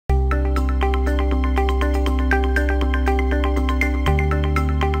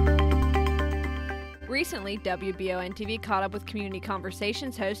Recently, WBON-TV caught up with Community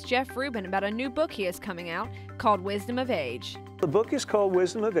Conversations host Jeff Rubin about a new book he has coming out called Wisdom of Age. The book is called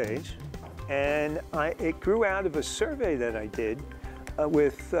Wisdom of Age, and it grew out of a survey that I did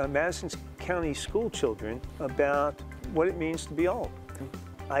with Madison County school children about what it means to be old.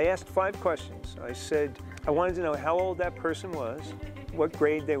 I asked 5 questions. I said, I wanted to know how old that person was, what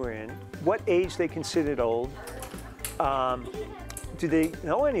grade they were in, what age they considered old, do they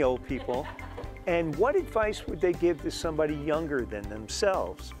know any old people, and what advice would they give to somebody younger than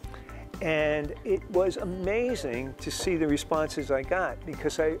themselves? And it was amazing to see the responses I got,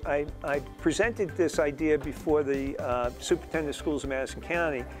 because I presented this idea before the superintendent of schools of Madison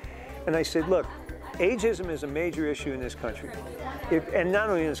County, and I said, look, ageism is a major issue in this country, and not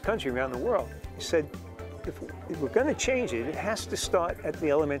only in this country, around the world. I said, if we're going to change it, it has to start at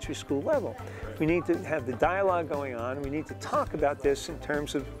the elementary school level. We need to have the dialogue going on. We need to talk about this in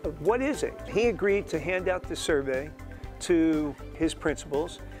terms of what is it. He agreed to hand out the survey to his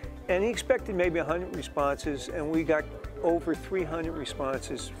principals, and he expected maybe 100 responses, and we got over 300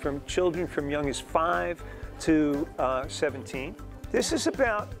 responses from children from young as 5 to 17. This is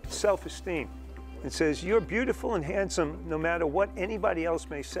about self-esteem. It says, you're beautiful and handsome no matter what anybody else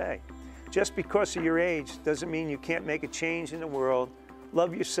may say. Just because of your age doesn't mean you can't make a change in the world.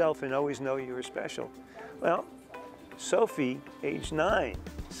 Love yourself and always know you're special. Well, Sophie, age 9,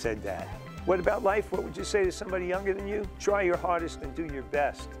 said that. What about life? What would you say to somebody younger than you? Try your hardest and do your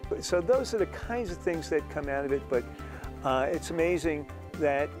best. So those are the kinds of things that come out of it, but it's amazing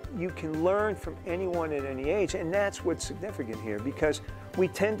that you can learn from anyone at any age, and that's what's significant here, because we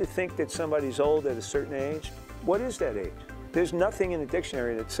tend to think that somebody's old at a certain age. What is that age? There's nothing in the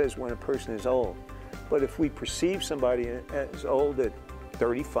dictionary that says when a person is old. But if we perceive somebody as old at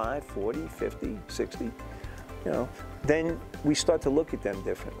 35, 40, 50, 60, then we start to look at them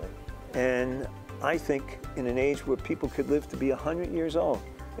differently. And I think in an age where people could live to be 100 years old,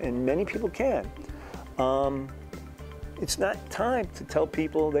 and many people can, it's not time to tell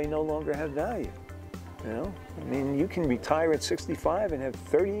people they no longer have value. I mean, you can retire at 65 and have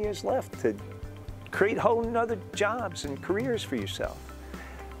 30 years left to create whole other jobs and careers for yourself.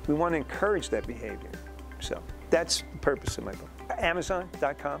 We want to encourage that behavior. So that's the purpose of my book.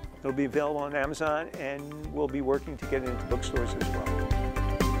 Amazon.com. It'll be available on Amazon, and we'll be working to get it into bookstores as well.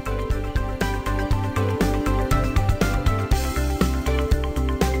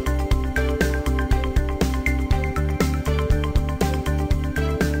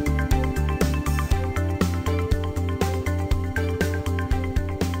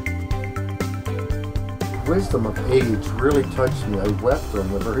 Wisdom of Age really touched me. I wept on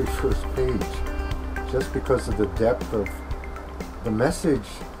the very first page just because of the depth of the message.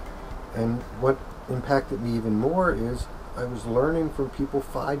 And what impacted me even more is I was learning from people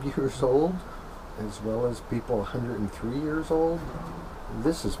 5 years old as well as people 103 years old.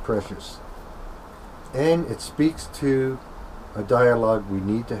 This is precious. And it speaks to a dialogue we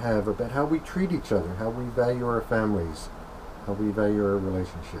need to have about how we treat each other, how we value our families, how we value our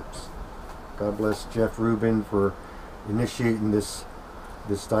relationships. God bless Jeff Rubin for initiating this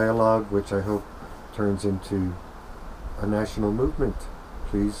dialogue, which I hope turns into a national movement.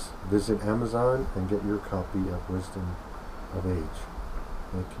 Please visit Amazon and get your copy of Wisdom of Age.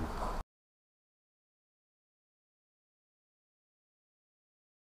 Thank you.